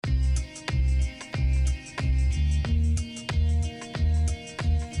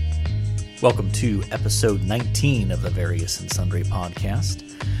Welcome to episode 19 of the Various and Sundry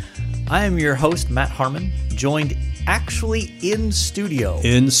podcast. I am your host, Matt Harmon, joined actually in studio.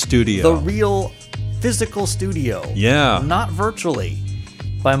 In studio. The real physical studio. Yeah. Not virtually.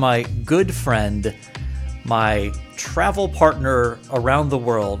 By my good friend, my travel partner around the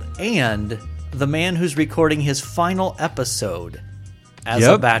world, and the man who's recording his final episode as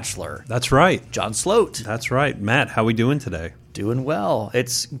a bachelor. That's right. John Sloat. That's right. Matt, how we doing today? Doing well.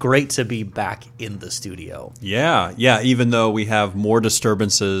 It's great to be back in the studio. Yeah, even though we have more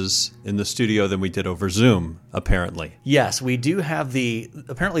disturbances in the studio than we did over Zoom, apparently. Yes, we do have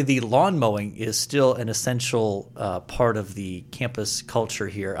apparently the lawn mowing is still an essential part of the campus culture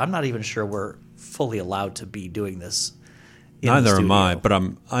here. I'm not even sure we're fully allowed to be doing this in the Neither studio. am I, but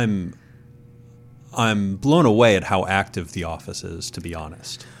I'm blown away at how active the office is, to be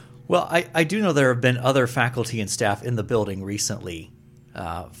honest. Well, I do know there have been other faculty and staff in the building recently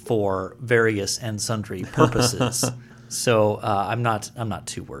for various and sundry purposes, so I'm not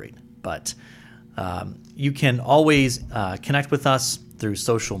too worried. But you can always connect with us through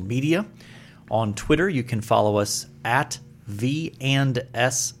social media. On Twitter, you can follow us at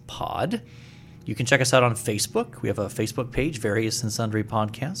V&S Pod. You can check us out on Facebook. We have a Facebook page, Various and Sundry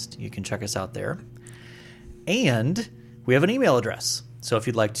Podcast. You can check us out there. And we have an email address. So if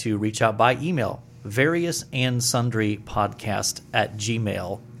you'd like to reach out by email,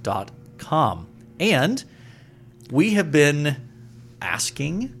 variousandsundrypodcast@gmail.com. And we have been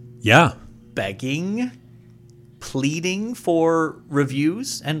asking, begging, pleading for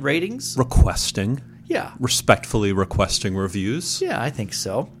reviews and ratings. Respectfully requesting reviews. Yeah, I think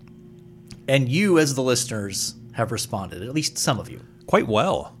so. And you, as the listeners, have responded, at least some of you. Quite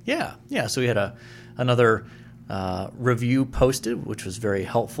well. Yeah. So we had another review posted, which was very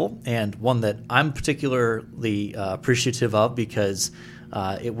helpful, and one that I'm particularly appreciative of because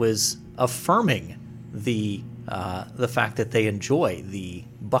it was affirming the fact that they enjoy the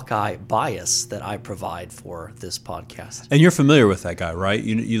Buckeye bias that I provide for this podcast. And you're familiar with that guy, right?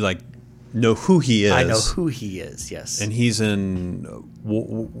 You like know who he is. I know who he is, yes. And he's in,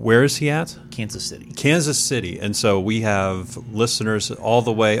 where is he at? Kansas City. Kansas City. And so we have listeners all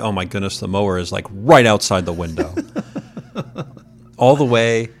the way, oh my goodness, the mower is like right outside the window. All the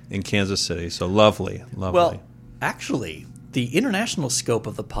way in Kansas City. So lovely. Well, actually, the international scope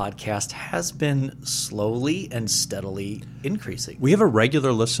of the podcast has been slowly and steadily increasing. We have a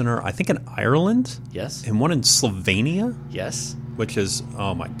regular listener, I think in Ireland. Yes. And one in Slovenia. Yes. Which is,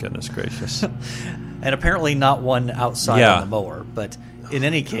 oh my goodness gracious. And apparently not one outside on the mower. But in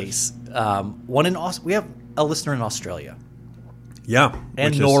any case, we have a listener in Australia. Yeah.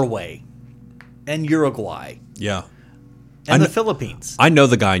 And Norway. And Uruguay. Yeah. And the Philippines. I know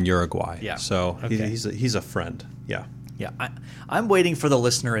the guy in Uruguay. Yeah. So okay. he's a friend. Yeah. Yeah. I'm waiting for the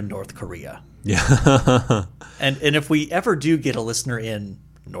listener in North Korea. Yeah. And if we ever do get a listener in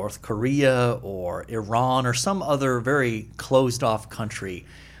North Korea or Iran or some other very closed-off country,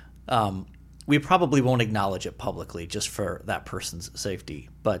 we probably won't acknowledge it publicly just for that person's safety.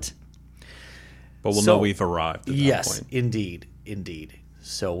 But we'll know we've arrived at that point. Yes, indeed.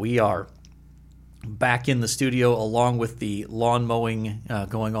 So we are back in the studio along with the lawn mowing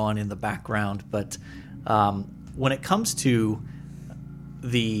going on in the background. But when it comes to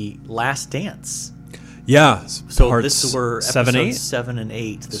The Last Dance... Yeah. So this were episodes 7 and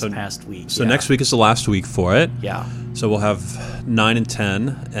 8 this past week. So next week is the last week for it. Yeah. So we'll have 9 and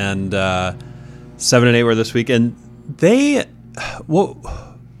 10, and 7 and 8 were this week. And it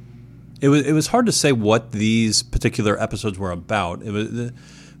was hard to say what these particular episodes were about. It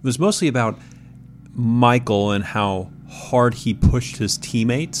was mostly about Michael and how hard he pushed his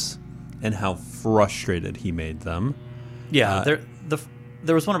teammates and how frustrated he made them. Yeah.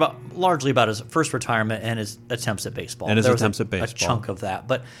 There was one largely about his first retirement and his attempts at baseball. And his there was attempts at baseball. A chunk of that.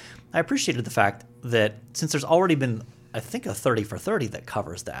 But I appreciated the fact that since there's already been, I think, a 30 for 30 that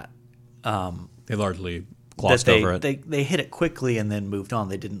covers that. They largely glossed over it. They hit it quickly and then moved on.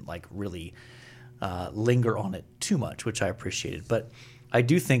 They didn't really linger on it too much, which I appreciated. But I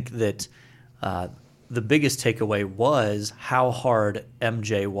do think that the biggest takeaway was how hard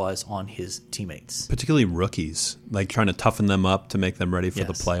MJ was on his teammates. Particularly rookies, like trying to toughen them up to make them ready for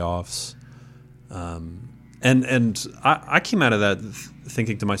the playoffs. And I came out of that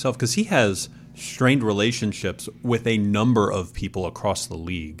thinking to myself, because he has strained relationships with a number of people across the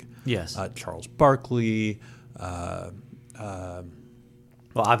league. Yes. Charles Barkley. Well,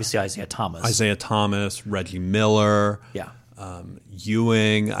 obviously Isaiah Thomas. Reggie Miller. Yeah.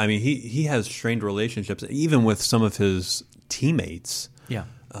 Ewing. I mean, he has strained relationships, even with some of his teammates. Yeah.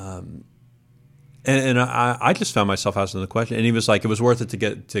 And I just found myself asking the question, and he was like, it was worth it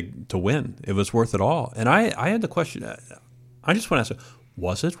to win. It was worth it all. And I had the question, I just want to ask,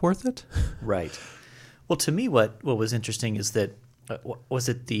 was it worth it? Right. Well, to me, what was interesting is that, was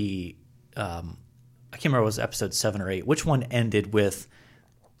it I can't remember, it was episode 7 or 8. Which one ended with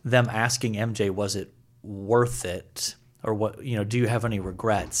them asking MJ, was it worth it? Or what, do you have any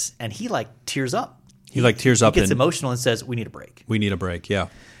regrets? And he tears up. He tears up. He gets emotional and says, we need a break. We need a break, yeah.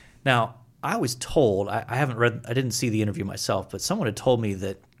 Now, I was told, I didn't see the interview myself, but someone had told me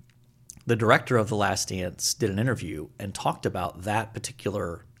that the director of The Last Dance did an interview and talked about that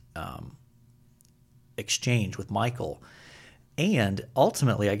particular exchange with Michael. And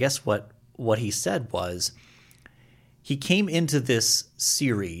ultimately, I guess what he said was, he came into this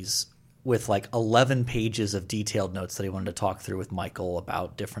series with 11 pages of detailed notes that he wanted to talk through with Michael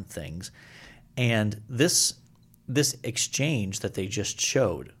about different things. And this exchange that they just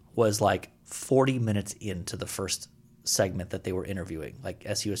showed was 40 minutes into the first segment that they were interviewing,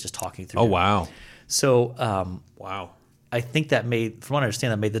 as he was just talking through. Oh, wow. So, wow. I think that from what I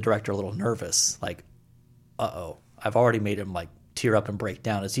understand, that made the director a little nervous. Uh-oh, I've already made him tear up and break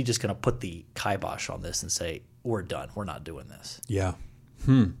down. Is he just going to put the kibosh on this and say, we're done, we're not doing this? Yeah.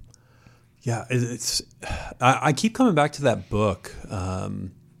 Yeah, I keep coming back to that book,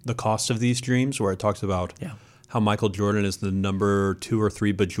 The Cost of These Dreams, where it talks about how Michael Jordan is the number 2 or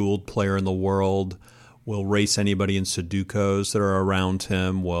 3 bejeweled player in the world, will race anybody in Sudokus that are around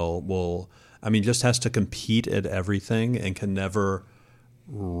him, just has to compete at everything and can never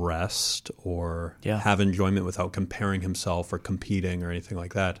rest or have enjoyment without comparing himself or competing or anything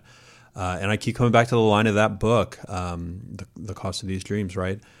like that. And I keep coming back to the line of that book, The Cost of These Dreams,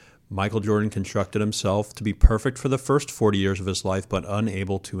 right? Michael Jordan constructed himself to be perfect for the first 40 years of his life, but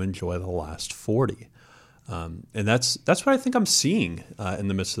unable to enjoy the last 40. And that's what I think I'm seeing in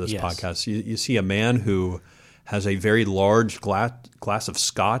the midst of this podcast. You see a man who has a very large glass of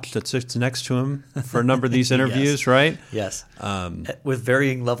scotch that sits next to him for a number of these interviews, right? Yes. With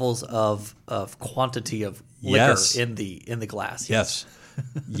varying levels of quantity of liquor in the glass. Yes.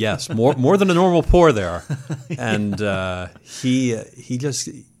 Yes. More than a normal pour there. And he just...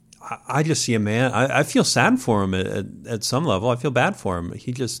 I just see a man. I feel sad for him at some level. I feel bad for him.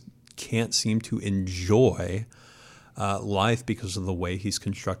 He just can't seem to enjoy life because of the way he's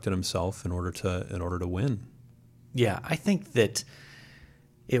constructed himself in order to win. Yeah, I think that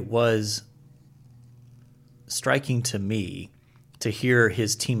it was striking to me to hear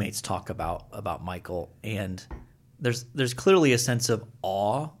his teammates talk about Michael, and there's clearly a sense of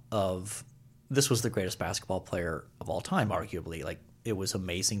awe of, this was the greatest basketball player of all time, arguably. It was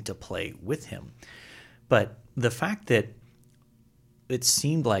amazing to play with him. But the fact that it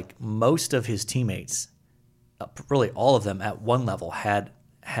seemed like most of his teammates, really all of them at one level, had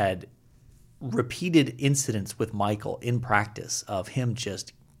repeated incidents with Michael in practice of him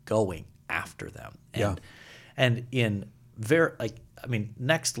just going after them. And in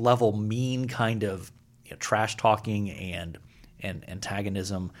next level mean kind of trash talking and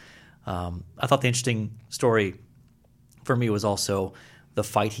antagonism. I thought the interesting story for me was also the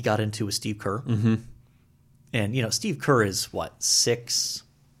fight he got into with Steve Kerr. Mm-hmm. And, Steve Kerr is, 6'1"?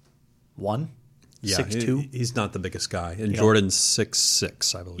 Yeah, 6'2"? He's not the biggest guy. And Jordan's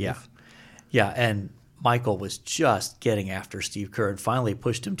 6'6", I believe. Yeah, and Michael was just getting after Steve Kerr and finally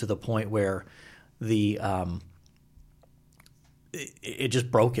pushed him to the point where it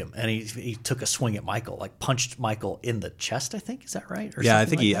just broke him, and he took a swing at Michael, punched Michael in the chest, I think. Is that right? Or I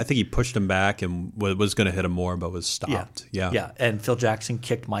think he pushed him back and was going to hit him more, but was stopped. Yeah. And Phil Jackson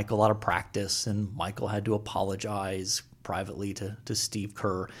kicked Michael out of practice, and Michael had to apologize privately to Steve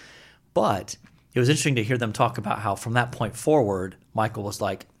Kerr. But it was interesting to hear them talk about how from that point forward, Michael was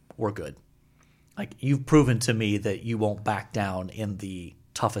like, "We're good. You've proven to me that you won't back down in the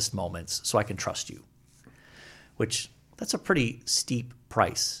toughest moments, so I can trust you." Which, that's a pretty steep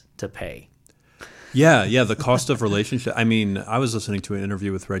price to pay. Yeah, the cost of relationship. I mean, I was listening to an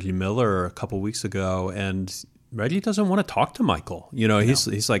interview with Reggie Miller a couple weeks ago, and Reggie doesn't want to talk to Michael.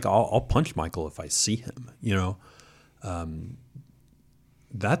 He's like, I'll punch Michael if I see him.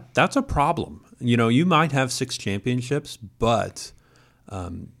 That's a problem. You might have 6 championships, but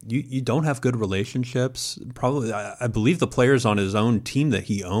you don't have good relationships. Probably, I believe the players on his own team that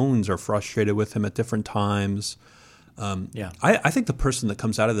he owns are frustrated with him at different times. I think the person that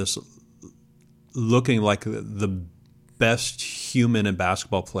comes out of this looking like the best human and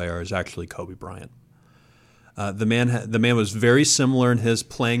basketball player is actually Kobe Bryant. The man was very similar in his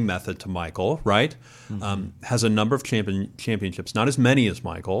playing method to Michael, right? Mm-hmm. Has a number of championships, not as many as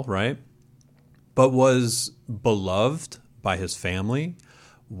Michael, right? But was beloved by his family,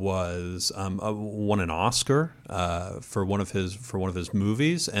 was won an Oscar for one of his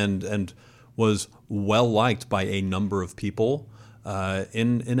movies, and was well liked by a number of people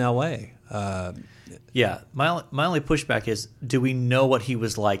in L.A. Yeah, my only pushback is, do we know what he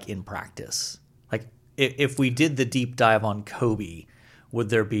was like in practice? Like, if we did the deep dive on Kobe, would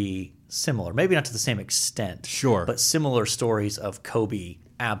there be similar, maybe not to the same extent, Sure, but similar stories of Kobe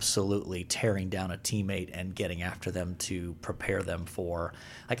absolutely tearing down a teammate and getting after them to prepare them for,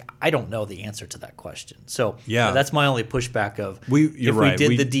 like, I don't know the answer to that question. So yeah, that's my only pushback of if we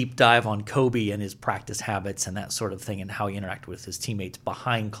did the deep dive on Kobe and his practice habits and that sort of thing and how he interacted with his teammates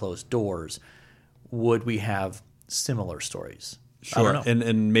behind closed doors, would we have similar stories? Sure,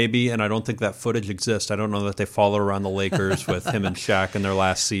 and maybe, and I don't think that footage exists. I don't know that they follow around the Lakers with him and Shaq in their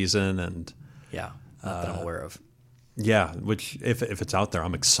last season, and not that I'm aware of. Yeah, which if it's out there,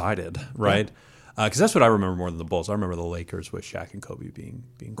 I'm excited, right? Because that's what I remember more than the Bulls. I remember the Lakers with Shaq and Kobe being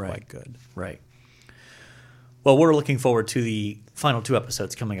quite good. Right. Well, we're looking forward to the final 2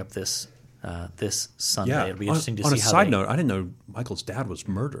 episodes coming up this Sunday. Yeah. It'll be interesting to see how. On a how side note, I didn't know Michael's dad was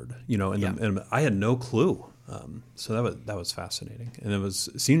murdered. And I had no clue. So that was fascinating, and it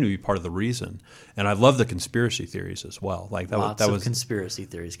seemed to be part of the reason. And I love the conspiracy theories as well. Like lots of conspiracy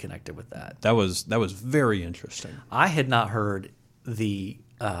theories connected with that. That was very interesting. I had not heard the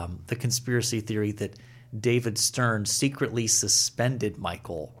conspiracy theory that David Stern secretly suspended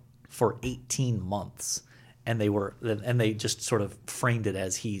Michael for 18 months, and they just sort of framed it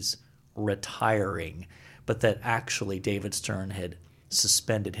as he's retiring, but that actually David Stern had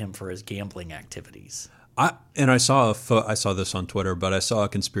suspended him for his gambling activities. I saw this on Twitter, but I saw a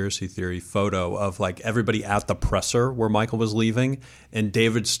conspiracy theory photo of like everybody at the presser where Michael was leaving, and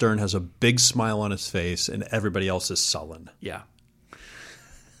David Stern has a big smile on his face, and everybody else is sullen. Yeah.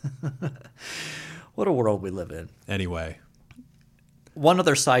 What a world we live in. Anyway. One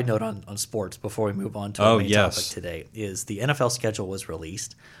other side note on sports before we move on to our main topic today is the NFL schedule was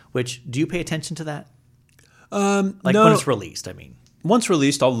released, which, do you pay attention to that? No. When it's released, I mean. Once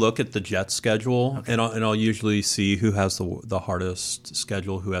released, I'll look at the Jets schedule, and I'll usually see who has the hardest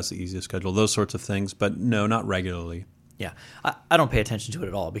schedule, who has the easiest schedule, those sorts of things. But no, not regularly. Yeah, I don't pay attention to it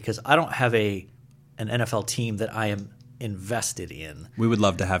at all because I don't have an NFL team that I am invested in. We would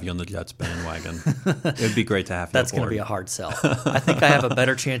love to have you on the Jets bandwagon. It would be great to have you. That's going to be a hard sell. I think I have a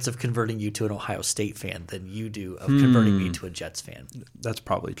better chance of converting you to an Ohio State fan than you do of converting me to a Jets fan. That's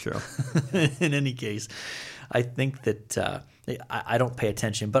probably true. In any case, I think that I don't pay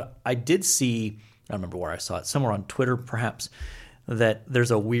attention, but I did see, I don't remember where I saw it, somewhere on Twitter perhaps, that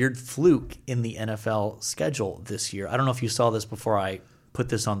there's a weird fluke in the NFL schedule this year. I don't know if you saw this before I put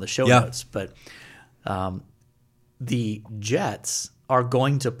this on the show notes, but the Jets are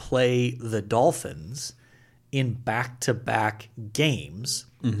going to play the Dolphins in back-to-back games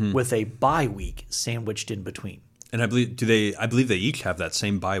with a bye week sandwiched in between. And I believe they each have that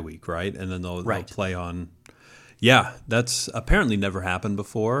same bye week, right? And then they'll play on. Yeah, that's apparently never happened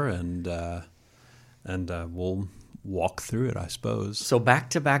before, and we'll walk through it, I suppose. So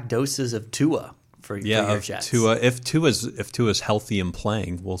back-to-back doses of Tua for your Jets. Tua. If Tua's healthy and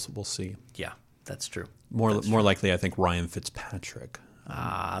playing, we'll see. Yeah, that's true. More likely, I think Ryan Fitzpatrick.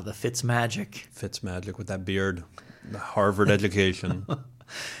 The Fitzmagic. Fitzmagic with that beard, the Harvard education.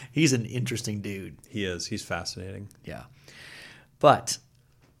 He's an interesting dude. He is. He's fascinating. Yeah. But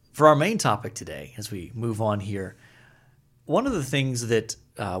for our main topic today, as we move on here, one of the things that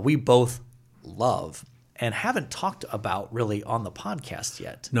we both love and haven't talked about really on the podcast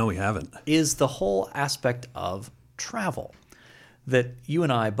yet. No, we haven't. Is the whole aspect of travel. That you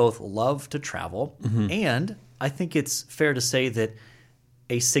and I both love to travel, and I think it's fair to say that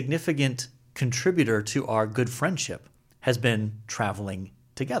a significant contributor to our good friendship has been traveling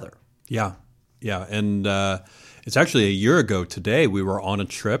together. Yeah, and it's actually a year ago today. We were on a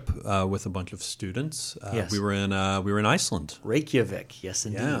trip with a bunch of students. Yes. We were in Iceland, Reykjavik. Yes,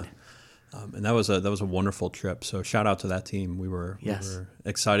 indeed. Yeah. And that was a wonderful trip. So shout out to that team. We were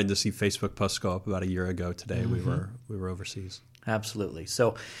excited to see Facebook posts go up about a year ago today. We were overseas. Absolutely.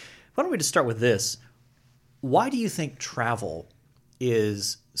 So why don't we just start with this? Why do you think travel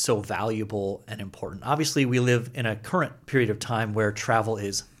is so valuable and important? Obviously, we live in a current period of time where travel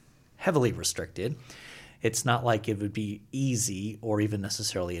is heavily restricted. It's not like it would be easy or even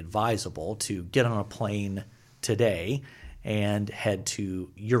necessarily advisable to get on a plane today and head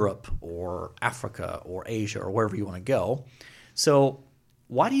to Europe or Africa or Asia or wherever you want to go. So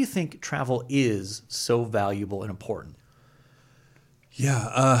why do you think travel is so valuable and important? Yeah,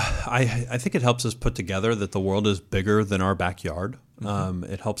 I think it helps us put together that the world is bigger than our backyard.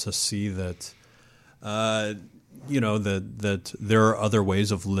 It helps us see that that there are other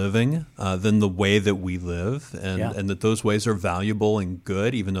ways of living than the way that we live, and that those ways are valuable and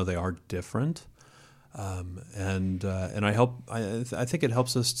good, even though they are different. And I think it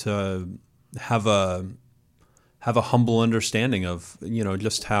helps us to have a humble understanding of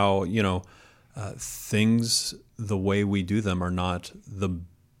just how things, the way we do them, are not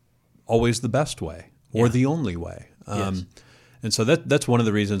always the best way or the only way. Yes. And so that's one of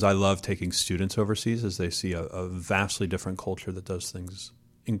the reasons I love taking students overseas, is they see a vastly different culture that does things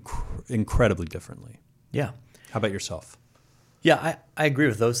incredibly differently. Yeah. How about yourself? Yeah, I agree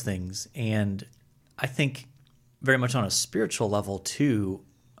with those things. And I think very much on a spiritual level too,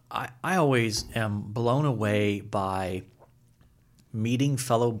 I always am blown away by meeting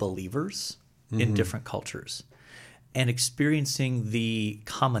fellow believers in different cultures and experiencing the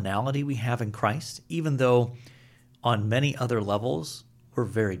commonality we have in Christ, even though on many other levels we're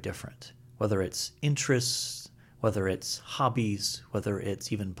very different, whether it's interests, whether it's hobbies, whether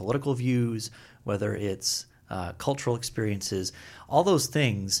it's even political views, whether it's cultural experiences. All those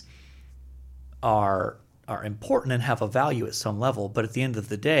things are important and have a value at some level, but at the end of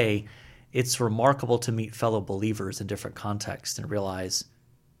the day, it's remarkable to meet fellow believers in different contexts and realize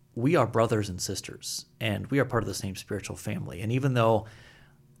we are brothers and sisters, and we are part of the same spiritual family. And even though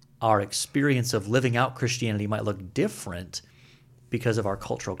our experience of living out Christianity might look different because of our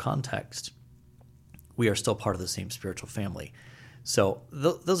cultural context, we are still part of the same spiritual family. So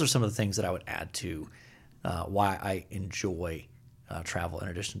those are some of the things that I would add to why I enjoy travel. In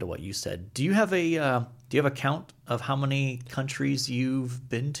addition to what you said, do you have a count of how many countries you've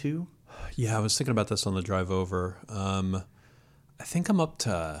been to? Yeah, I was thinking about this on the drive over. I think I'm up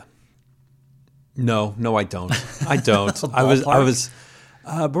to. No, I don't. I don't. I was.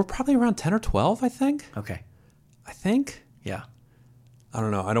 We're probably around 10 or 12, I think. Okay. I think. Yeah. I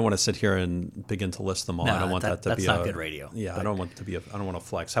don't know. I don't want to sit here and begin to list them all. No, I don't want that to be. That's not good radio. Yeah, I don't want it to be. I don't want to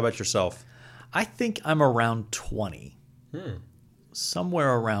flex. How about yourself? I think I'm around 20.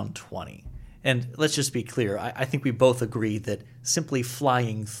 Somewhere around 20. And let's just be clear. I think we both agree that simply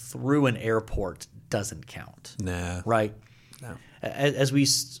flying through an airport doesn't count. Nah. Right? No. As we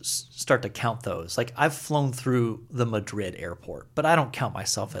start to count those, like I've flown through the Madrid airport, but I don't count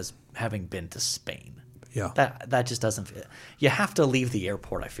myself as having been to Spain. Yeah. That just doesn't fit. You have to leave the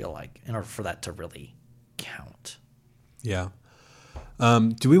airport, I feel like, in order for that to really count. Yeah.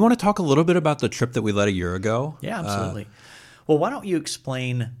 Do we want to talk a little bit about the trip that we led a year ago? Yeah, absolutely. Well, why don't you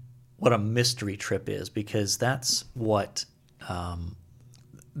explain what a mystery trip is, because that's what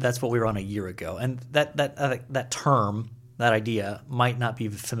we were on a year ago, and that term, that idea, might not be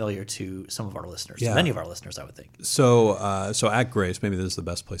familiar to some of our listeners. Yeah. Many of our listeners, I would think. So at Grace, maybe this is the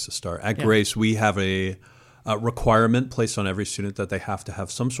best place to start. At Grace, we have a requirement placed on every student that they have to have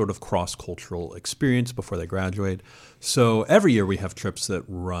some sort of cross-cultural experience before they graduate. So every year we have trips that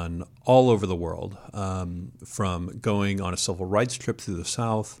run all over the world, from going on a civil rights trip through the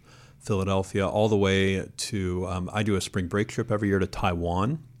South, Philadelphia, all the way to I do a spring break trip every year to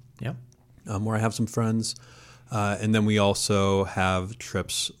Taiwan, where I have some friends. And then we also have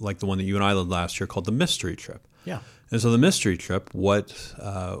trips like the one that you and I did last year called the Mystery Trip. Yeah. And so the Mystery Trip, what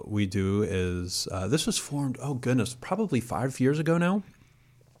we do is this was formed, probably 5 years ago now.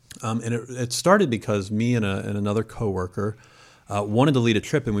 And it started because me and another coworker wanted to lead a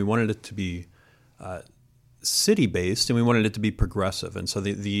trip, and we wanted it to be city-based, and we wanted it to be progressive. And so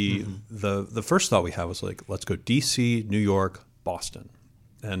the first thought we had was like, let's go D.C., New York, Boston,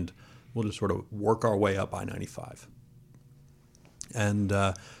 and we'll just sort of work our way up I-95 and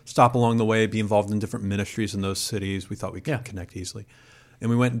stop along the way, be involved in different ministries in those cities. We thought we could connect easily. And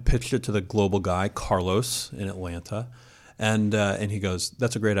we went and pitched it to the global guy, Carlos, in Atlanta. And he goes,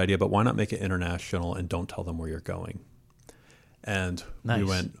 that's a great idea, but why not make it international and don't tell them where you're going? And we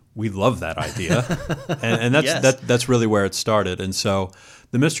went, we love that idea. and that's really where it started. And so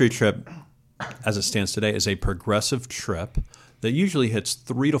the Mystery Trip, as it stands today, is a progressive trip that usually hits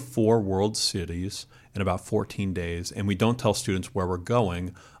 3 to 4 world cities in about 14 days, and we don't tell students where we're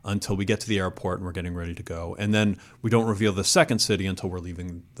going until we get to the airport and we're getting ready to go. And then we don't reveal the second city until we're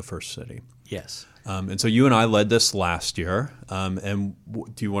leaving the first city. Yes. And so you and I led this last year. And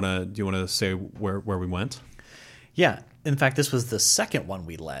do you want to say where we went? Yeah. In fact, this was the second one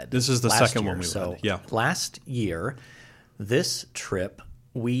we led. This is the second one we led. Yeah. Last year, this trip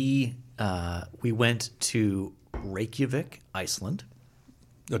we went to Reykjavik, Iceland.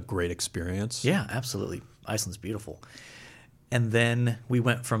 A great experience. Yeah, absolutely. Iceland's beautiful. And then we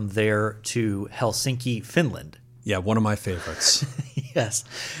went from there to Helsinki, Finland. Yeah, one of my favorites. Yes,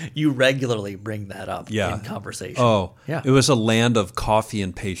 you regularly bring that up Yeah. in conversation. Oh, Yeah. It was a land of coffee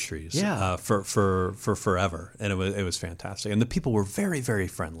and pastries. Yeah. For forever, and it was fantastic, and the people were very, very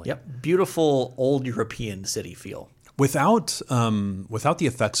friendly. Yep, beautiful old European city feel. Without the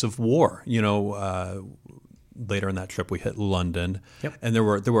effects of war. Later in that trip, we hit London, Yep. and there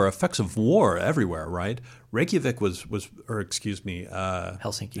were effects of war everywhere. Right, Reykjavik Helsinki.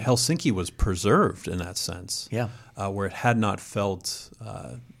 Helsinki was preserved in that sense. Yeah. Where it had not felt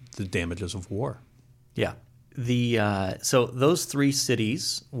the damages of war. Yeah. So those three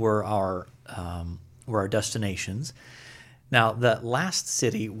cities were our destinations. Now, the last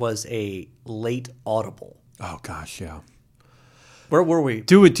city was a late audible. Oh gosh, yeah. Where were we?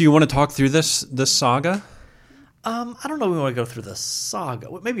 Do you want to talk through this saga? I don't know if we want to go through the saga.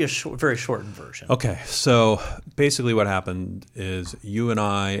 Maybe a very shortened version. Okay, so basically what happened is you and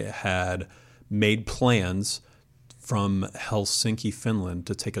I had made plans from Helsinki, Finland,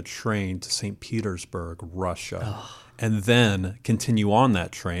 to take a train to St. Petersburg, Russia, and then continue on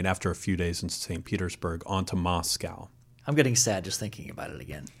that train after a few days in St. Petersburg onto Moscow. I'm getting sad just thinking about it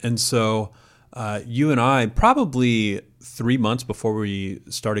again. And so you and I, probably 3 months before we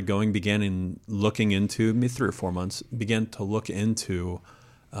started going, maybe 3 or 4 months, began to look into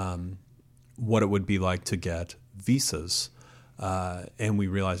what it would be like to get visas. And we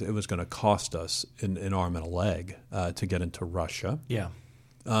realized it was going to cost us an arm and a leg to get into Russia. Yeah.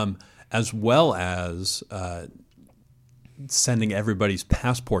 As well as sending everybody's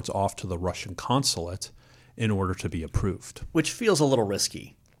passports off to the Russian consulate in order to be approved. Which feels a little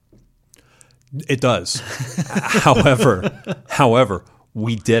risky. It does. However,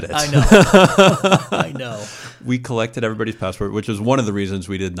 we did it. I know. I know. We collected everybody's passport, which was one of the reasons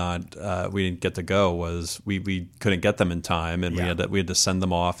we didn't get to go, was we couldn't get them in time, and we had to send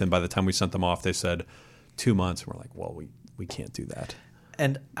them off. And by the time we sent them off, they said 2 months. And we're like, well, we can't do that.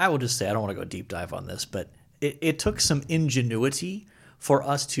 And I will just say, I don't want to go deep dive on this, but it took some ingenuity for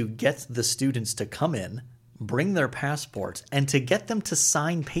us to get the students to come in, bring their passports, and to get them to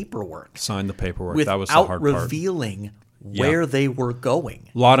sign paperwork. Sign the paperwork. Without that was the hard part. revealing where they were going.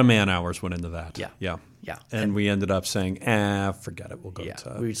 A lot of man hours went into that. Yeah. And we ended up saying, forget it. We'll go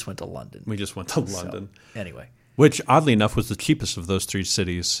to... We just went to London. We just went to London. So, anyway. Which, oddly enough, was the cheapest of those 3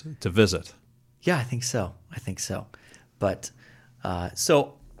 cities to visit. Yeah, I think so. But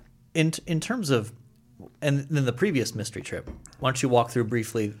so in terms of... And then the previous mystery trip, why don't you walk through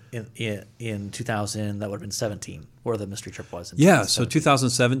briefly in 2000, that would have been 17, where the mystery trip was. So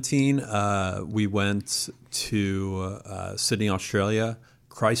 2017, we went to Sydney, Australia,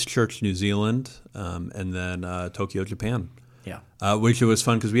 Christchurch, New Zealand, and then Tokyo, Japan. Yeah. Which it was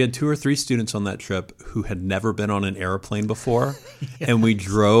fun because we had 2 or 3 students on that trip who had never been on an airplane before. Yes. And we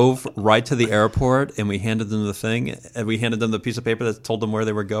drove right to the airport and we handed them the thing, and we handed them the piece of paper that told them where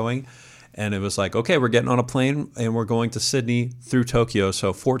they were going. And it was like, okay, we're getting on a plane and we're going to Sydney through Tokyo.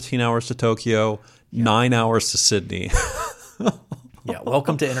 So 14 hours to Tokyo, 9 hours to Sydney. Yeah,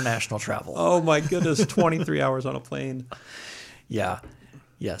 welcome to international travel. Oh my goodness, 23 hours on a plane. Yeah,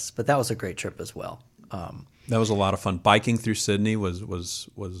 yes, but that was a great trip as well. That was a lot of fun. Biking through Sydney was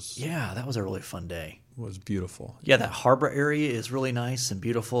yeah, that was a really fun day. Was beautiful. Yeah, that harbor area is really nice and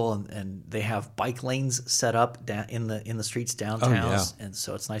beautiful, and they have bike lanes set up down in the streets downtown, and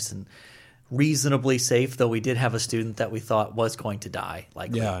so it's nice and reasonably safe. Though we did have a student that we thought was going to die,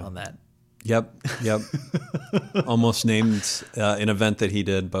 likely on that. Yep. Almost named an event that he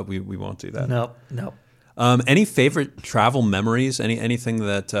did, but we won't do that. Nope. Any favorite travel memories? Anything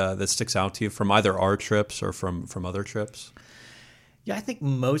that sticks out to you from either our trips or from other trips? Yeah, I think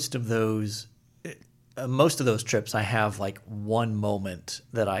most of those trips, I have like one moment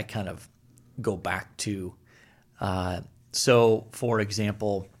that I kind of go back to. So, for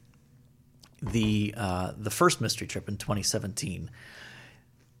example, the first mystery trip in 2017,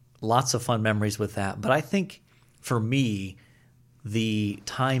 lots of fun memories with that. But I think for me, the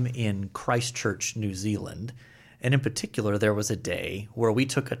time in Christchurch, New Zealand, and in particular, there was a day where we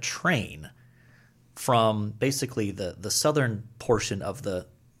took a train from basically the southern portion of the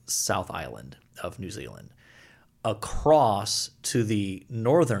South Island of New Zealand across to the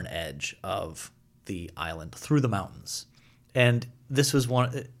northern edge of the island through the mountains. And this was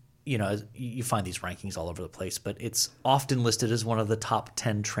one, you find these rankings all over the place, but it's often listed as one of the top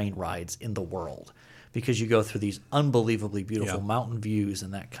 10 train rides in the world because you go through these unbelievably beautiful mountain views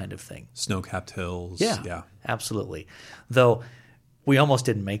and that kind of thing. Snow-capped hills. Yeah, absolutely. Though we almost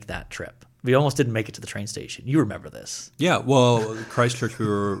didn't make that trip. We almost didn't make it to the train station. You remember this. Yeah, well, Christchurch, we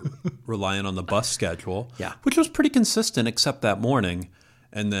were relying on the bus schedule, which was pretty consistent except that morning.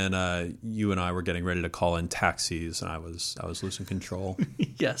 And then you and I were getting ready to call in taxis, and I was losing control.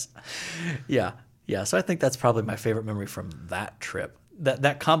 Yes. Yeah. Yeah. So I think that's probably my favorite memory from that trip.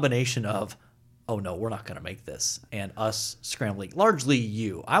 That combination of, oh no, we're not going to make this, and us scrambling. Largely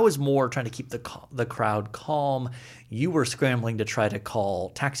you. I was more trying to keep the crowd calm. You were scrambling to try to call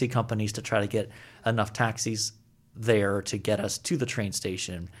taxi companies to try to get enough taxis there to get us to the train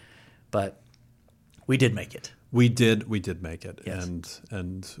station. But we did make it. We did make it, yes.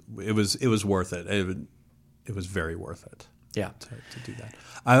 and it was worth it. It was very worth it. Yeah, to do that.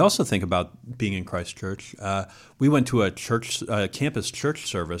 I also think about being in Christchurch. We went to a campus church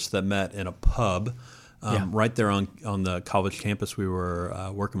service that met in a pub right there on the college campus we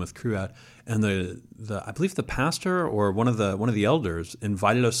were working with crew at, and the I believe the pastor or one of the elders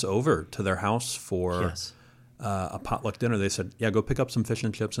invited us over to their house for. Yes. A potluck dinner. They said, "Yeah, go pick up some fish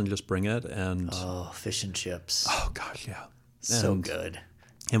and chips and just bring it." And fish and chips. Oh gosh, yeah, so good.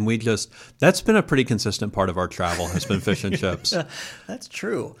 And that's been a pretty consistent part of our travel has been fish and chips. That's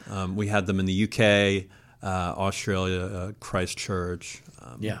true. We had them in the UK, Australia, Christchurch.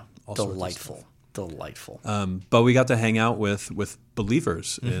 Delightful. But we got to hang out with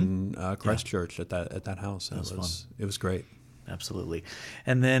believers in Christchurch at that house. And it was great. Absolutely.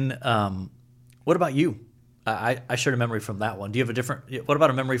 And then, what about you? I shared a memory from that one. Do you have a different? What about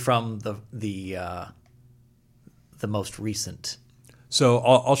a memory from the most recent? So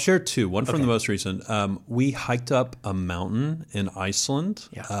I'll share two. One from the most recent. We hiked up a mountain in Iceland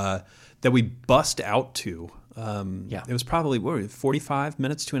that we bussed out to. It was probably 45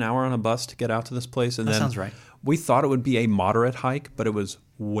 minutes to an hour on a bus to get out to this place. And that then sounds right. We thought it would be a moderate hike, but it was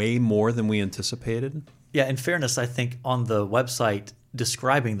way more than we anticipated. Yeah, in fairness, I think on the website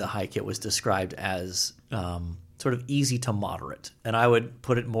describing the hike, it was described as sort of easy to moderate. And I would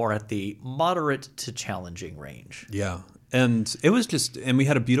put it more at the moderate to challenging range. Yeah. And it was and we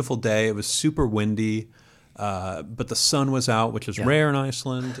had a beautiful day. It was super windy, but the sun was out, which is rare in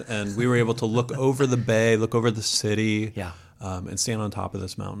Iceland. And we were able to look over the bay, look over the city, and stand on top of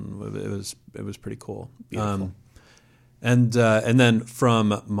this mountain. It was pretty cool. Beautiful. And then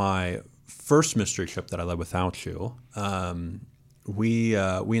from my first mystery trip that I led without you, we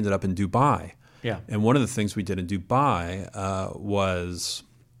ended up in Dubai. Yeah. And one of the things we did in Dubai was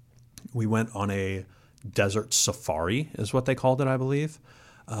we went on a desert safari, is what they called it, I believe.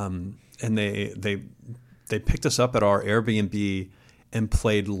 And they picked us up at our Airbnb and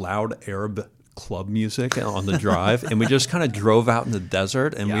played loud Arab club music on the drive, and we just kind of drove out in the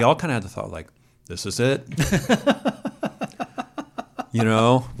desert, and we all kind of had the thought, like, this is it. You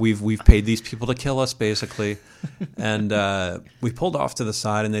know, we've paid these people to kill us, basically. And we pulled off to the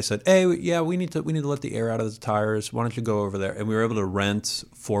side, and they said, "Hey, we need to let the air out of the tires. Why don't you go over there?" And we were able to rent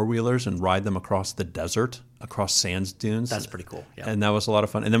four-wheelers and ride them across the desert, across sand dunes. That's pretty cool. Yeah. And that was a lot of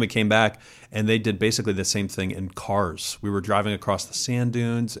fun. And then we came back, and they did basically the same thing in cars. We were driving across the sand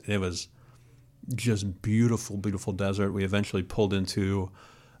dunes, and it was just beautiful, beautiful desert. We eventually pulled into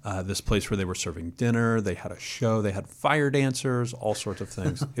this place where they were serving dinner. They had a show. They had fire dancers, all sorts of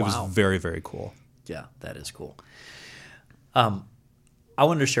things. It was very, very cool. Yeah, that is cool. I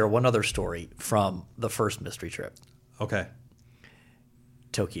wanted to share one other story from the first mystery trip. Okay.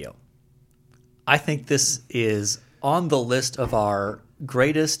 Tokyo. I think this is on the list of our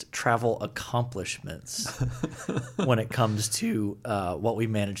greatest travel accomplishments when it comes to what we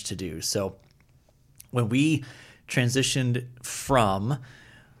managed to do. So when we transitioned from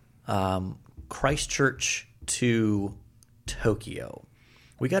Christchurch to Tokyo,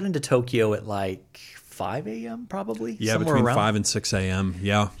 we got into Tokyo at like 5 a.m. probably. Yeah, between 5 and 6 a.m.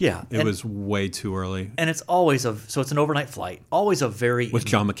 Yeah. Yeah. It was way too early. And it's always so it's an overnight flight. Always a very... With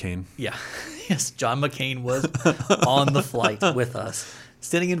John McCain. Yeah. Yes, John McCain was on the flight with us.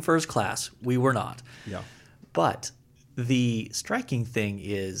 Sitting in first class. We were not. Yeah. But the striking thing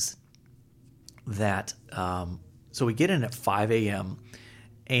is that, so we get in at 5 a.m.,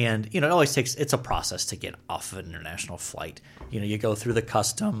 and, it always it's a process to get off of an international flight. You go through the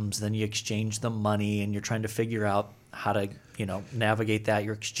customs, then you exchange the money, and you're trying to figure out how to, navigate that.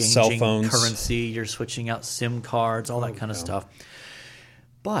 You're exchanging currency, you're switching out SIM cards, all that kind of stuff.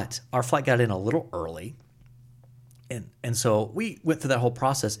 But our flight got in a little early, and so we went through that whole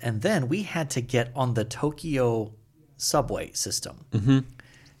process, and then we had to get on the Tokyo subway system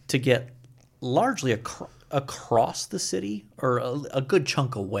to get largely across the city, or a good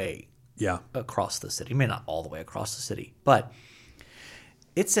chunk away across the city. Maybe not all the way across the city, but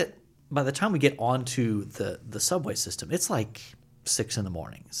by the time we get onto the subway system, it's like 6 in the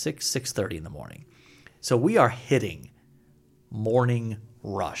morning, 6:30 in the morning. So we are hitting morning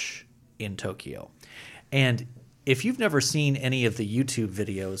rush in Tokyo. And if you've never seen any of the YouTube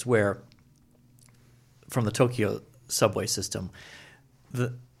videos where from the Tokyo subway system,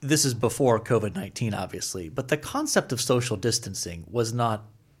 this is before COVID-19, obviously, but the concept of social distancing was not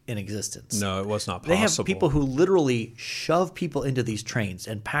in existence. No, it was not possible. They have people who literally shove people into these trains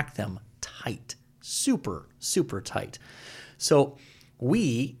and pack them tight, super, super tight. So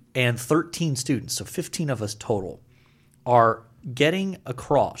we and 13 students, so 15 of us total, are trying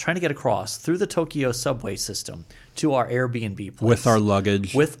to get across through the Tokyo subway system to our Airbnb place. With our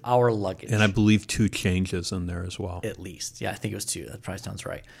luggage. With our luggage. And I believe 2 changes in there as well. At least. Yeah, I think it was 2. That probably sounds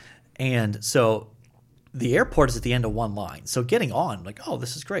right. And so the airport is at the end of one line. So getting on, like, oh,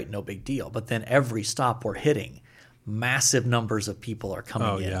 this is great, no big deal. But then every stop we're hitting, massive numbers of people are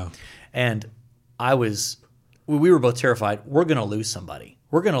coming in. Yeah. And we were both terrified. We're going to lose somebody.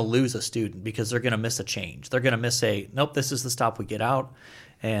 We're going to lose a student because they're going to miss a change. They're going to miss nope, this is the stop we get out.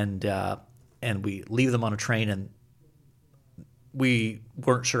 And we leave them on a train, and we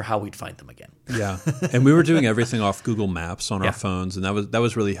weren't sure how we'd find them again. Yeah. And we were doing everything off Google Maps on our phones, and that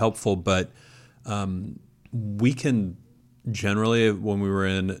was really helpful. But we can generally, when we were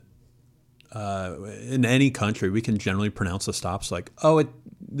in any country, we can generally pronounce the stops like, oh,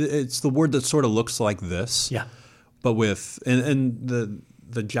 it's the word that sort of looks like this. Yeah. But and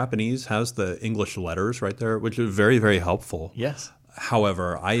the Japanese has the English letters right there, which is very, very helpful. Yes.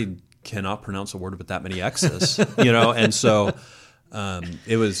 However, I cannot pronounce a word with that many X's, and so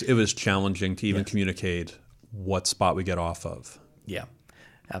it was challenging to even communicate what spot we get off of. Yeah.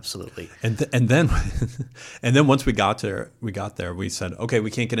 Absolutely. And then once we got there, we said, okay,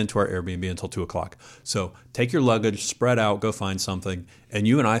 we can't get into our Airbnb until 2:00. So take your luggage, spread out, go find something. And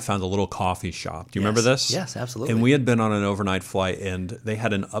you and I found a little coffee shop. Do you remember this? Yes, absolutely. And we had been on an overnight flight, and they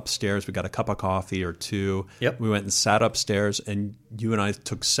had an upstairs. We got a cup of coffee or 2. Yep. We went and sat upstairs, and you and I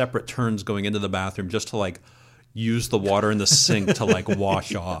took separate turns going into the bathroom just to use the water in the sink to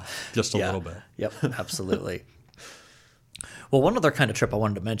wash off just a little bit. Yep, absolutely. Well, one other kind of trip I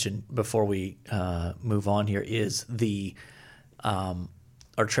wanted to mention before we move on here is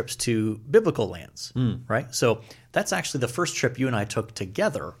our trips to biblical lands, right? So that's actually the first trip you and I took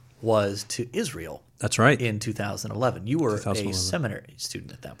together was to Israel. That's right. In 2011. You were a seminary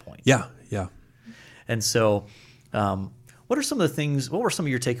student at that point. Yeah. And so what were some of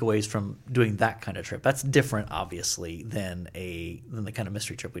your takeaways from doing that kind of trip? That's different, obviously, than the kind of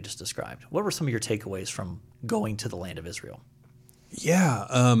mystery trip we just described. What were some of your takeaways from going to the land of Israel?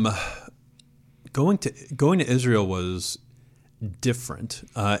 Yeah, going to Israel was different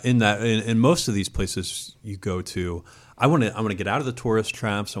in that in most of these places you go to, I want to get out of the tourist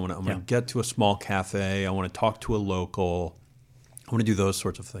traps. I want to get to a small cafe. I want to talk to a local. I want to do those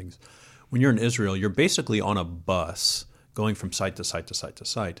sorts of things. When you're in Israel, you're basically on a bus going from site to site to site to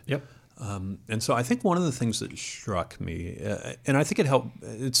site. Yep. And so I think one of the things that struck me, and I think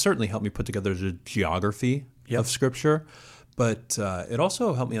it certainly helped me put together the geography of Scripture. But it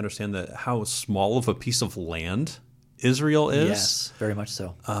also helped me understand how small of a piece of land Israel is. Yes, very much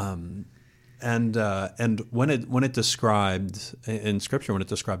so. And when it described in Scripture, when it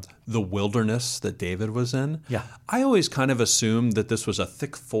described the wilderness that David was in, I always kind of assumed that this was a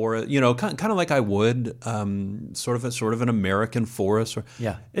thick forest, kind of like I would sort of an American forest.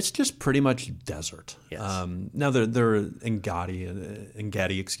 It's just pretty much desert. Yes. Now they're in Gadi,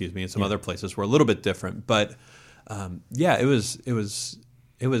 and some other places were a little bit different, but. It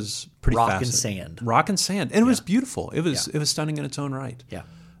was pretty rock and sand, and it was beautiful. It was stunning in its own right. Yeah.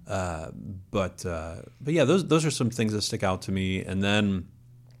 But yeah, those are some things that stick out to me, and then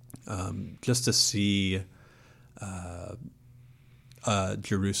just to see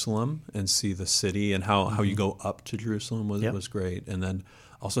Jerusalem and see the city and how you go up to Jerusalem was great, and then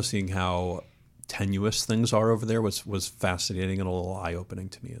also seeing how tenuous things are over there was fascinating and a little eye-opening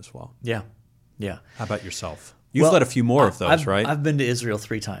to me as well. Yeah. How about yourself? You've led a few more of those, right? I've been to Israel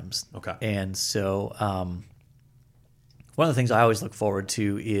 3 times. Okay. And so one of the things I always look forward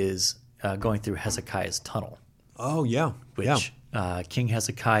to is going through Hezekiah's tunnel. Oh, yeah. Which King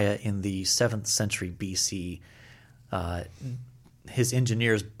Hezekiah in the 7th century BC, his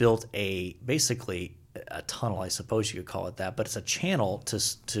engineers built basically a tunnel, I suppose you could call it that, but it's a channel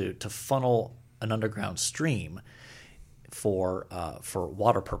to funnel an underground stream for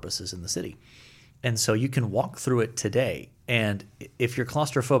water purposes in the city. And so you can walk through it today. And if you're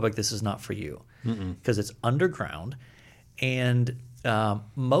claustrophobic, this is not for you because it's underground. And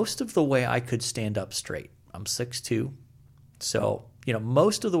most of the way I could stand up straight. I'm 6'2", so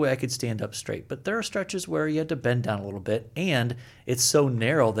most of the way I could stand up straight. But there are stretches where you had to bend down a little bit, and it's so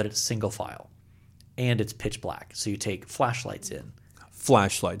narrow that it's single file, and it's pitch black. So you take flashlights in.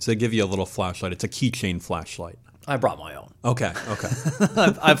 Flashlights. They give you a little flashlight. It's a keychain flashlight. I brought my own. Okay.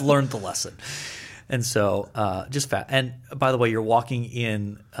 I've learned the lesson. And so just fat. And by the way, you're walking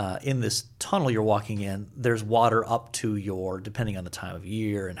in this tunnel you're walking in, there's water up to your, depending on the time of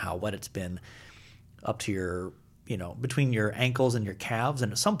year and how wet it's been, up to your, between your ankles and your calves.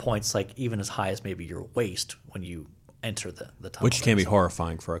 And at some points, like even as high as maybe your waist when you enter the tunnel. Which can be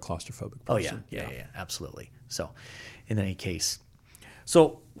horrifying for a claustrophobic person. Oh, yeah, absolutely. So in any case.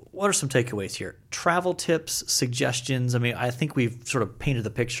 So what are some takeaways here? Travel tips, suggestions. I mean, I think we've sort of painted the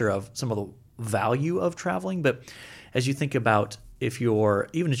picture of some of the value of traveling, but as you think about if you're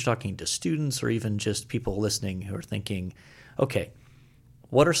talking to students or even just people listening who are thinking, okay,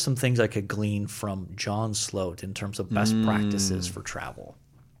 what are some things I could glean from John Sloat in terms of best practices for travel?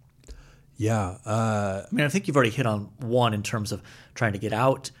 Yeah. I mean, I think you've already hit on one in terms of trying to get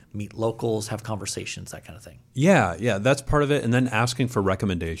out, meet locals, have conversations, that kind of thing. Yeah, that's part of it. And then asking for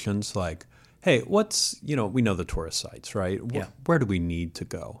recommendations like, hey, we know the tourist sites, right? Where do we need to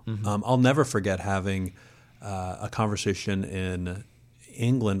go? Mm-hmm. I'll never forget having a conversation in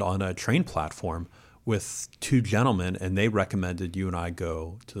England on a train platform with two gentlemen, and they recommended you and I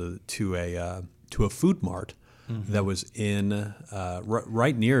go to a food mart that was in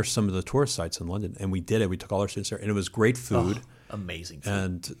right near some of the tourist sites in London. And we did it. We took all our students there, and it was great food. Oh, amazing food.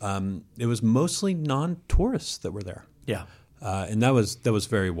 And it was mostly non-tourists that were there. Yeah. And that was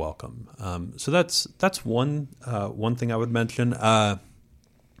very welcome. So that's one thing I would mention. I'll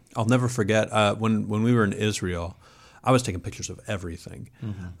never forget when we were in Israel, I was taking pictures of everything.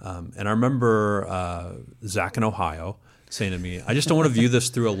 Mm-hmm. And I remember Zach in Ohio saying to me, I just don't want to view this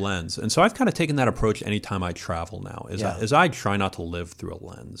through a lens. And so I've kind of taken that approach anytime I travel now, is I try not to live through a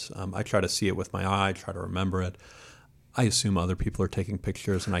lens. I try to see it with my eye, try to remember it. I assume other people are taking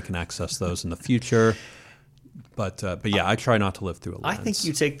pictures and I can access those in the future. But yeah, I try not to live through a lens. I think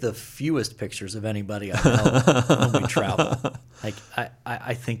you take the fewest pictures of anybody I know when we travel. Like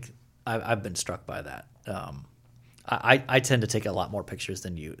I think I've been struck by that. I tend to take a lot more pictures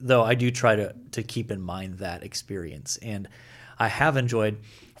than you, though I do try to keep in mind that experience. And I have enjoyed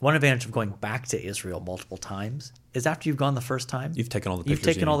one advantage of going back to Israel multiple times is after you've gone the first time, you've taken all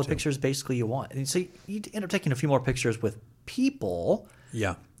the pictures basically you want, and so you end up taking a few more pictures with people,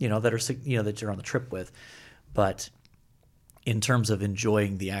 that are that you're on the trip with. But in terms of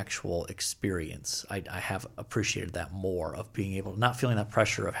enjoying the actual experience, I have appreciated that more, of being able, not feeling that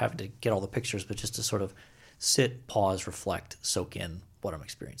pressure of having to get all the pictures, but just to sort of sit, pause, reflect, soak in what I'm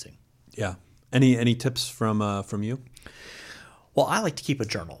experiencing. Yeah. Any tips from you? Well, I like to keep a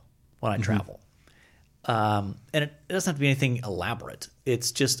journal when I travel. And it doesn't have to be anything elaborate.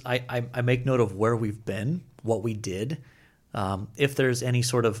 It's just I make note of where we've been, what we did. If there's any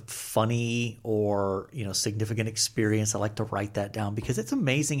sort of funny or significant experience, I like to write that down, because it's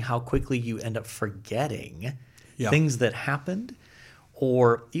amazing how quickly you end up forgetting things that happened,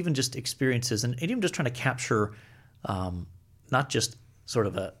 or even just experiences, and even just trying to capture not just sort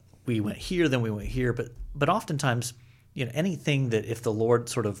of we went here, then we went here, but oftentimes anything that if the Lord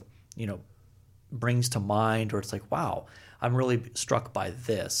sort of brings to mind, or it's like, wow, I'm really struck by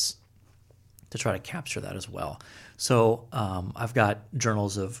this, to try to capture that as well. So I've got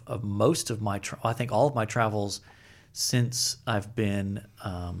journals of most of my I think all of my travels since I've been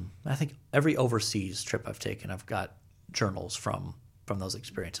I think every overseas trip I've taken, I've got journals from those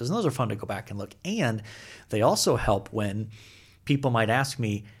experiences, and those are fun to go back and look. And they also help when people might ask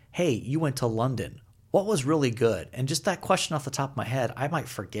me, hey, you went to London, what was really good? And just that question off the top of my head, I might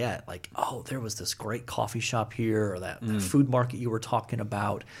forget, like, oh, there was this great coffee shop here, or that food market you were talking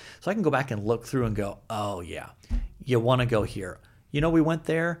about. So I can go back and look through and go, oh, yeah, you want to go here. We went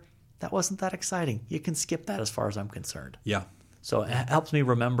there. That wasn't that exciting. You can skip that as far as I'm concerned. Yeah. So it helps me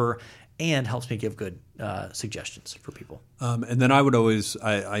remember and helps me give good suggestions for people. And then I would always,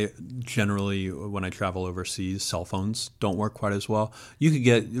 I generally, when I travel overseas, cell phones don't work quite as well. You could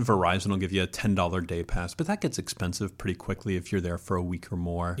get, Verizon will give you a $10 day pass, but that gets expensive pretty quickly if you're there for a week or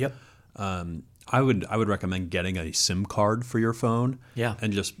more. Yep. I would recommend getting a SIM card for your phone. Yeah.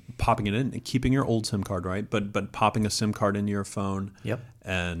 And just popping it in, keeping your old SIM card, right? But popping a SIM card into your phone. Yep.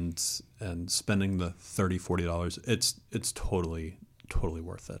 And spending the $30, $40, it's totally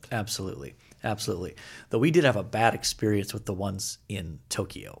worth it. Absolutely. Though we did have a bad experience with the ones in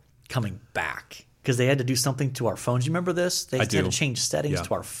Tokyo coming back, because they had to do something to our phones. You remember this? They had to change settings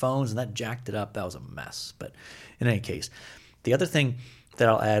to our phones, and that jacked it up. That was a mess. But in any case, the other thing that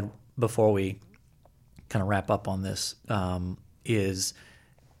I'll add before we kind of wrap up on this is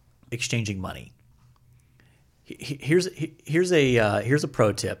exchanging money. Here's a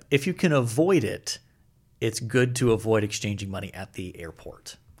pro tip. If you can avoid it, it's good to avoid exchanging money at the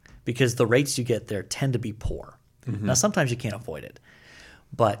airport, because the rates you get there tend to be poor. Now, sometimes you can't avoid it,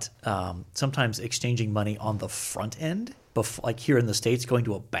 but sometimes exchanging money on the front end, like here in the States, going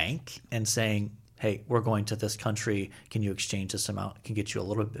to a bank and saying, hey, we're going to this country, can you exchange this amount, can get you a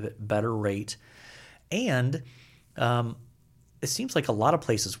little bit better rate. And it seems like a lot of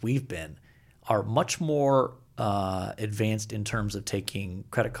places we've been are much more advanced in terms of taking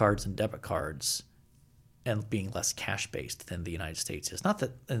credit cards and debit cards and being less cash-based than the United States is. Not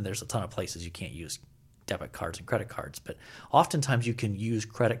that, and there's a ton of places you can't use debit cards and credit cards, but oftentimes you can use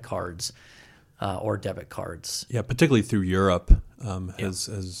credit cards or debit cards. Yeah, particularly through Europe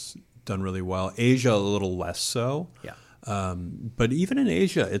has done really well. Asia a little less so. Yeah. But even in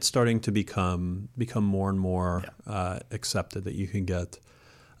Asia, it's starting to become more and more accepted that you can get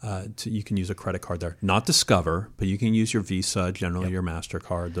you can use a credit card there. Not Discover, but you can use your Visa, generally your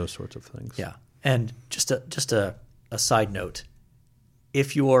MasterCard, those sorts of things. Yeah. And just a side note,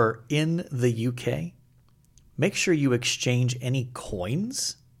 if you're in the UK, make sure you exchange any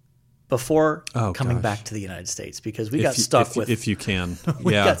coins before coming back to the United States, because we got stuck with if you can.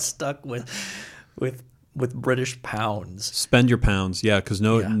 we got stuck with British pounds. Spend your pounds, because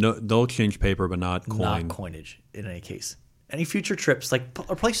no, they'll change paper, but not coin. Not coinage in any case. Any future trips, like,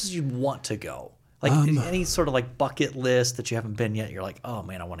 or places you'd want to go, like any sort of like bucket list that you haven't been yet. You're like, oh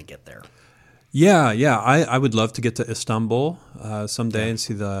man, I want to get there. Yeah. I would love to get to Istanbul someday and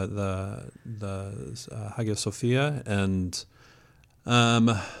see the Hagia Sophia, and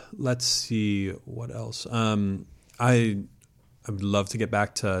let's see what else. I would love to get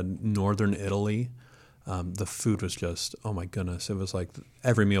back to northern Italy. The food was just, oh my goodness, it was like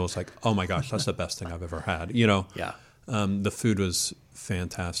every meal was like, oh my gosh, that's the best thing I've ever had. Yeah. The food was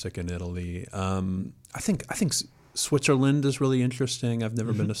fantastic in Italy. I think Switzerland is really interesting. I've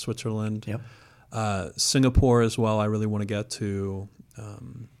never been to Switzerland. Yep. Singapore as well. I really want to get to.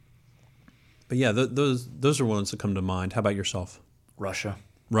 But yeah, those are ones that come to mind. How about yourself? Russia.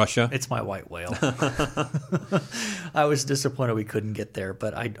 It's my white whale. I was disappointed we couldn't get there,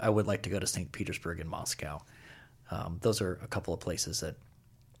 but I would like to go to St. Petersburg and Moscow. Those are a couple of places that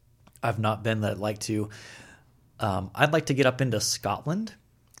I've not been that I'd like to. I'd like to get up into Scotland.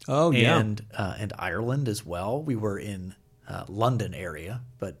 Oh, yeah. And Ireland as well. We were in London area,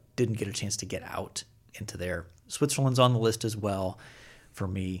 but didn't get a chance to get out into there. Switzerland's on the list as well for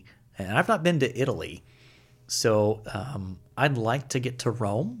me. And I've not been to Italy. So I'd like to get to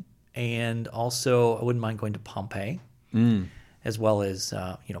Rome, and also I wouldn't mind going to Pompeii, as well as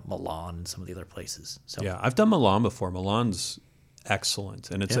Milan and some of the other places. So yeah, I've done Milan before. Milan's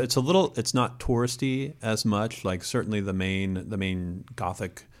excellent, and it's not touristy as much. Like certainly the main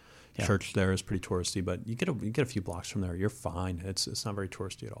Gothic church there is pretty touristy, but you get a few blocks from there, you're fine. It's not very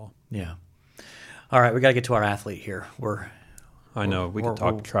touristy at all. Yeah. All right, we got to get to our athlete here. I know we could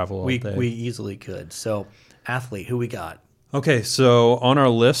talk travel all day. We easily could. So. Athlete, who we got? Okay, so on our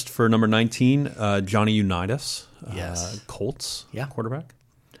list for number 19, Johnny Unitas, Colts quarterback.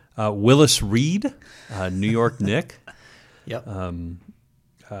 Willis Reed, New York Knick. Yep. Came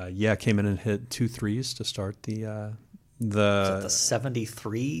in and hit 2 threes to start the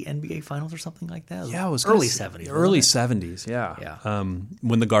 73 NBA Finals or something like that. Yeah, it was early 70s. Early 70s, yeah. Yeah.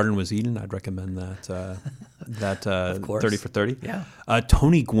 When the Garden was eaten, I'd recommend that 30 for 30. Yeah.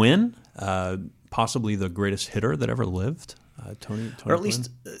 Tony Gwynn. Possibly the greatest hitter that ever lived, Tony. Or at least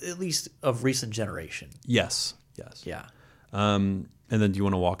of recent generation. Yes. Yeah. And then, do you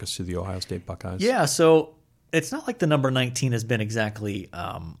want to walk us through the Ohio State Buckeyes? Yeah. So it's not like the number 19 has been exactly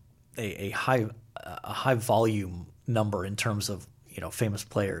a high volume number in terms of famous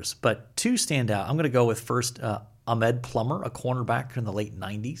players, but 2 stand out. I'm going to go with first Ahmed Plummer, a cornerback in the late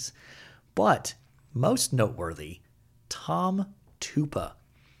 90s, but most noteworthy, Tom Tupa,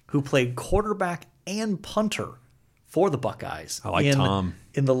 who played quarterback and punter for the Buckeyes. I like Tom.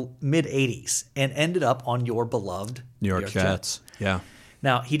 In the mid-'80s, and ended up on your beloved New York Jets. Yeah.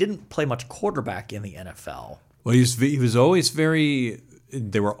 Now, he didn't play much quarterback in the NFL. Well, he was always very –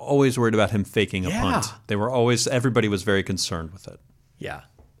 they were always worried about him faking a punt. Everybody was very concerned with it. Yeah.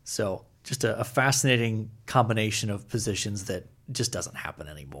 So just a fascinating combination of positions that just doesn't happen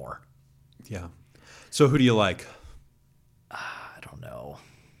anymore. Yeah. So who do you like? I don't know.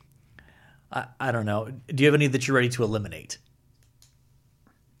 I don't know. Do you have any that you're ready to eliminate?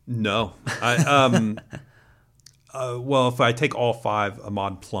 No. Well, if I take all 5,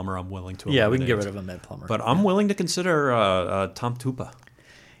 Ahmad Plummer, I'm willing to eliminate. Yeah, we can get rid of Ahmed Plummer. But I'm willing to consider Tom Tupa.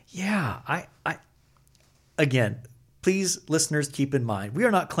 Yeah. Again, please, listeners, keep in mind, we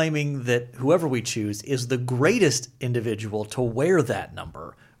are not claiming that whoever we choose is the greatest individual to wear that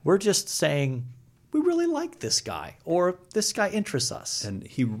number. We're just saying we really like this guy, or this guy interests us. And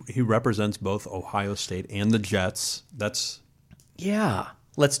he represents both Ohio State and the Jets. Yeah,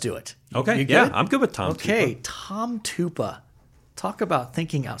 let's do it. Okay, You yeah, good? I'm good with Tom Okay, Tupa. Tom Tupa. Talk about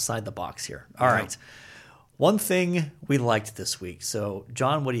thinking outside the box here. All right. One thing we liked this week. So,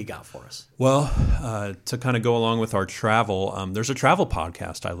 John, what do you got for us? Well, to kind of go along with our travel, there's a travel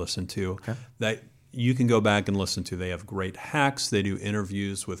podcast I listen to that you can go back and listen to. They have great hacks. They do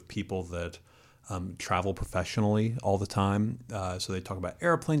interviews with people that travel professionally all the time. So they talk about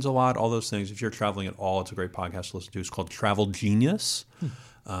airplanes a lot, all those things. If you're traveling at all, it's a great podcast to listen to. It's called Travel Genius.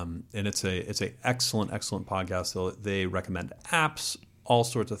 And it's a excellent podcast. They recommend apps, all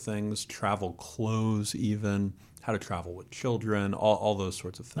sorts of things, travel clothes even, how to travel with children, all those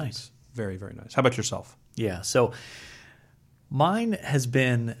sorts of things. Nice. Very, very nice. How about yourself? Yeah. So mine has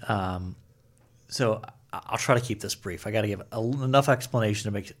been so I'll try to keep this brief. I got to give enough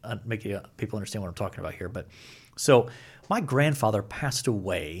explanation to make people understand what I'm talking about here. But so my grandfather passed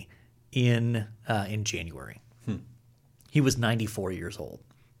away in January. He was 94 years old.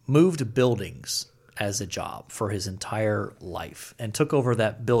 Moved buildings as a job for his entire life and took over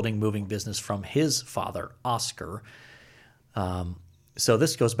that building moving business from his father, Oscar. So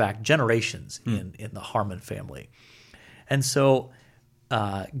this goes back generations in the Harmon family. And so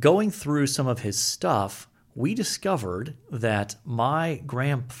going through some of his stuff, we discovered that my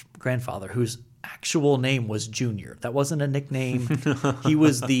grandfather, whose actual name was Junior, that wasn't a nickname. He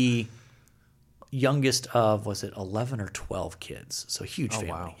was the youngest of, 11 or 12 kids? So huge family.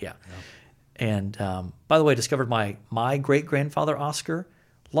 Wow. Yeah. And by the way, discovered my great-grandfather, Oscar,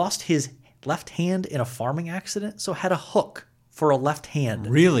 lost his left hand in a farming accident, so had a hook for a left hand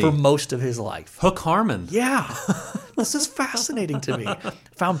for most of his life. Hook Harmon. Yeah. This is fascinating to me.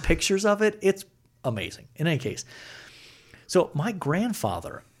 Found pictures of it. It's amazing. In any case, so my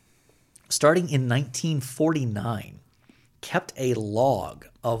grandfather, starting in 1949, kept a log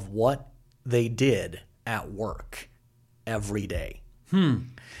of what they did at work every day.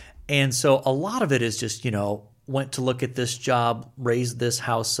 And so a lot of it is just, went to look at this job, raised this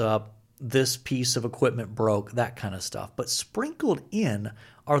house up, this piece of equipment broke, that kind of stuff. But sprinkled in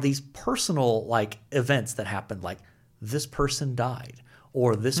are these personal events that happened, like this person died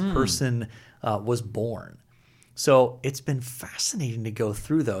or this person was born. So it's been fascinating to go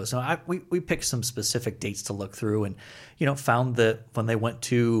through those. And we picked some specific dates to look through and, found that when they went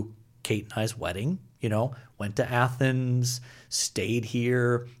to Kate and I's wedding, went to Athens, stayed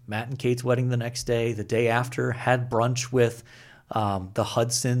here, Matt and Kate's wedding the next day. The day after, had brunch with the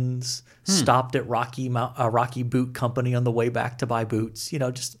Hudsons, stopped at Rocky Boot Company on the way back to buy boots.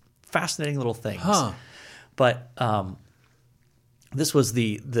 Just fascinating little things. But this was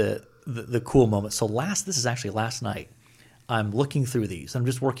the cool moment. So this is actually last night. I'm looking through these. I'm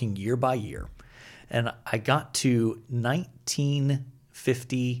just working year by year. And I got to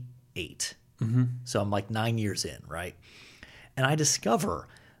 1958. So I'm 9 years in, right? And I discover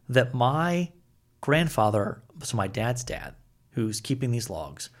that my grandfather, so my dad's dad, who's keeping these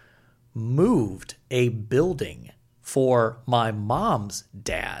logs, moved a building for my mom's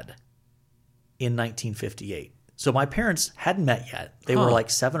dad in 1958. So my parents hadn't met yet. They were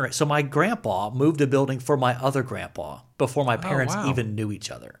 7 or 8. So my grandpa moved a building for my other grandpa before my parents even knew each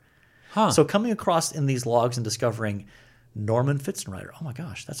other. So coming across in these logs and discovering Norman Fitzenreiter, oh my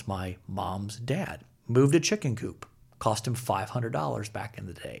gosh, that's my mom's dad. Moved a chicken coop. Cost him $500 back in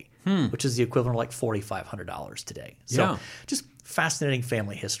the day, which is the equivalent of $4,500 today. So just fascinating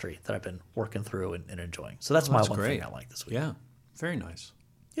family history that I've been working through and enjoying. So that's my one thing I like this week. Yeah, very nice.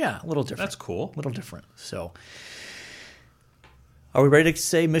 Yeah, a little different. That's cool. A little different. So are we ready to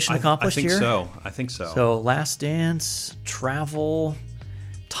say mission accomplished here? I think so. So Last Dance, travel,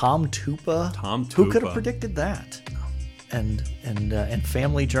 Tom Tupa. Who could have predicted that? And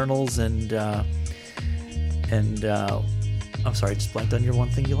family journals and I'm sorry, I just blanked on your one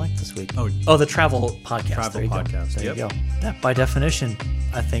thing you liked this week. Oh, the travel podcast. There you go. There you go. That, by definition,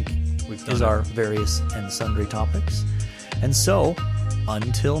 I think is our various and sundry topics. And so,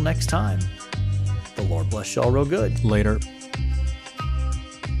 until next time, the Lord bless y'all real good. Later.